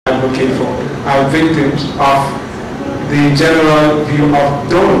advocate for are victims of the general view of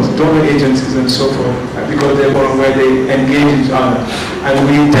donor agencies and so forth, because they're born where they engage each other. And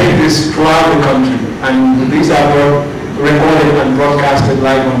we take this throughout the country, and these are recorded and broadcasted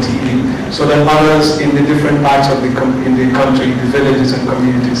live on TV, so that others in the different parts of the country, the villages and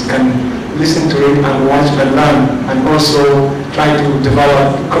communities, can listen to it and watch and learn, and also try to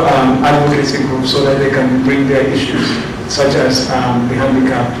develop advocacy groups so that they can bring their issues, such as the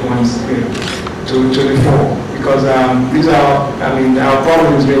handicapped ones, to the fore. Because these are, our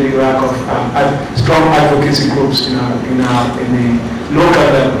problem is really lack of strong advocacy groups in the local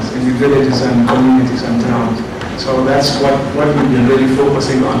levels, in the villages and communities and towns. So that's what we've been really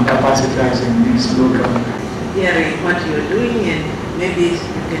focusing on, capacitizing these local. Hearing what you're doing, and maybe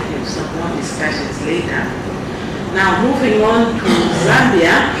you can have some more discussions later. Now, moving on to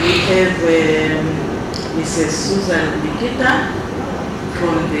Zambia, we have Mrs. Susan Mikita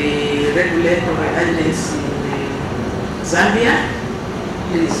from the regulatory agency in Zambia.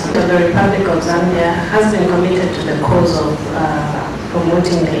 Please. The Republic of Zambia has been committed to the cause of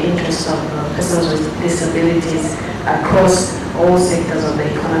promoting the interests of persons with disabilities across all sectors of the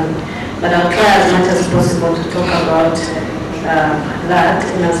economy. But I'll try as much as possible to talk about that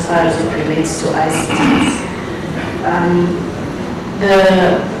in as far as it relates to ICTs.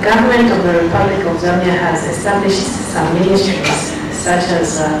 The government of the Republic of Zambia has established some ministries such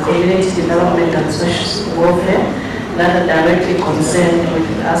as community development and social welfare that are directly concerned with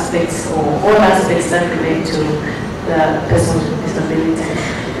aspects or all aspects that relate to the persons with disabilities.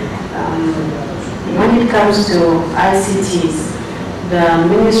 When it comes to ICTs, the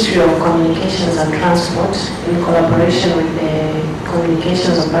Ministry of Communications and Transport, in collaboration with the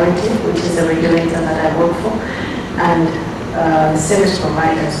Communications Authority, which is the regulator that I work for, and service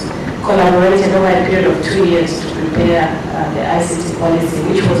providers, collaborated over a period of 2 years to prepare the ICT policy,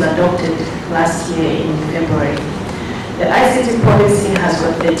 which was adopted last year in February. The ICT policy has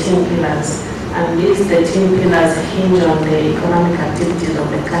got 13 pillars, and these 13 pillars hinge on the economic activities of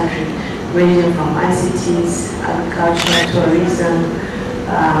the country, ranging from ICTs, agriculture, tourism,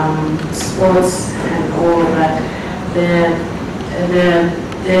 sports, and all of that.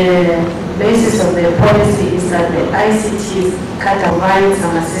 The basis of the policy is that the ICTs provide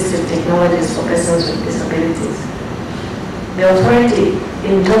some assistive technologies for persons with disabilities. The authority,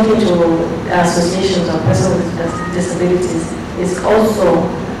 in talking to associations of persons with disabilities, is also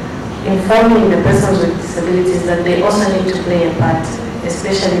informing the persons with disabilities that they also need to play a part,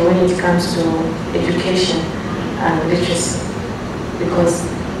 especially when it comes to education and literacy, because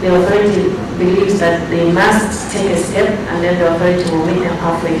the authority believes that they must take a step, and then the authority will meet them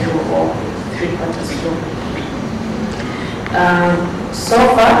halfway through or 3/4 through. So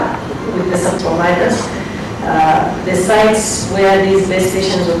far, with the sub-providers, the sites where these base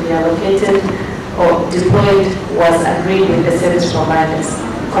stations will be allocated or deployed was agreed with the service providers.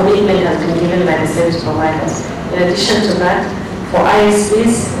 Commitment has been given by the service providers. In addition to that, for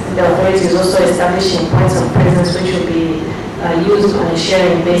ISPs, the authority is also establishing points of presence which will be used on a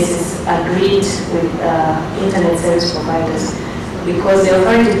sharing basis, agreed with internet service providers, because the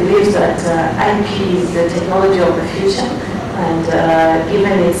authority believes that IP is the technology of the future, and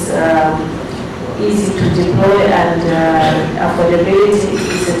given its easy to deploy and affordability,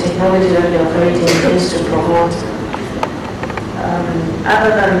 is a technology that the authority intends to promote.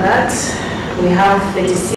 Other than that, we have 36